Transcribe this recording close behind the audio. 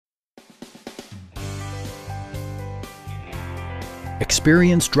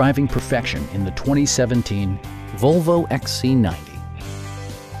Experience driving perfection in the 2017 Volvo XC90.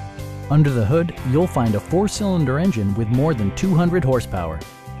 Under the hood, you'll find a 4-cylinder engine with more than 200 horsepower,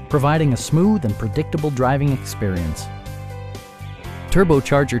 providing a smooth and predictable driving experience.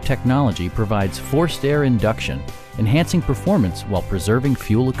 Turbocharger technology provides forced air induction, enhancing performance while preserving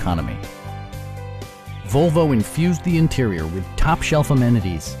fuel economy. Volvo infused the interior with top-shelf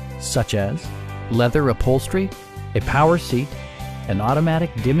amenities such as leather upholstery, a power seat, an automatic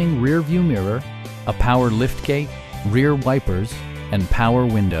dimming rear-view mirror, a power liftgate, rear wipers, and power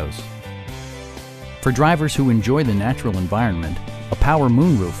windows. For drivers who enjoy the natural environment, a power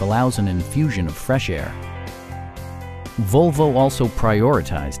moonroof allows an infusion of fresh air. Volvo also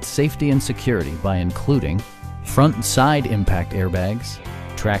prioritized safety and security by including front and side impact airbags,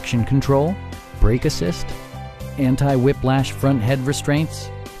 traction control, brake assist, anti-whiplash front head restraints,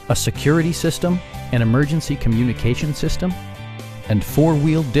 a security system, an emergency communication system, and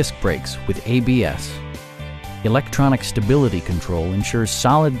 4-wheel disc brakes with ABS. Electronic stability control ensures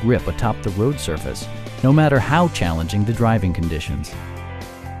solid grip atop the road surface, no matter how challenging the driving conditions.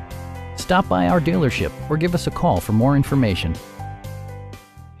 Stop by our dealership or give us a call for more information.